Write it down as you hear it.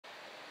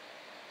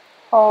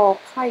Oh,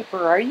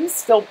 Piper, are you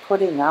still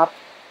putting up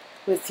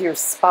with your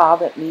spa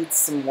that needs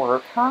some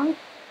work, huh?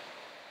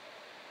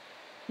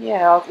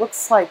 Yeah, it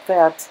looks like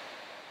that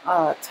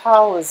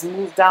towel is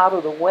moved out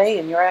of the way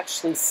and you're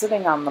actually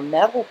sitting on the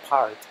metal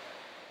part.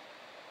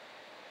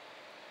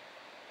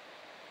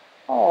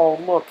 Oh,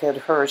 look at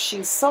her.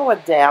 She's so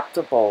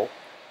adaptable.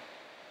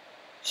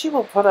 She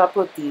will put up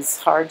with these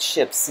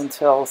hardships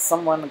until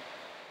someone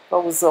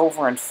goes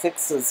over and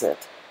fixes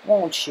it,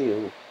 won't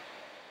you?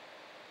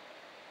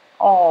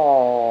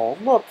 Oh,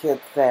 look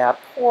at that.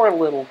 Poor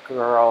little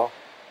girl.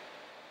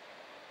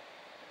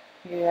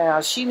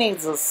 Yeah, she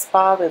needs a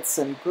spa that's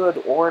in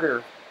good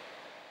order.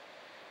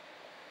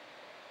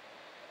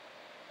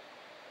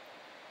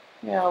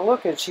 Yeah,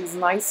 look at, she's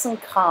nice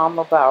and calm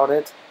about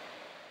it.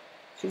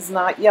 She's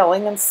not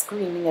yelling and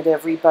screaming at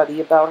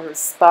everybody about her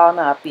spa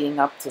not being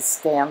up to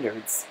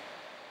standards.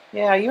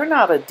 Yeah, you're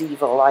not a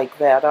diva like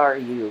that, are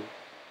you?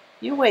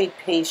 You wait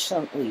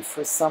patiently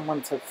for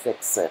someone to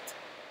fix it.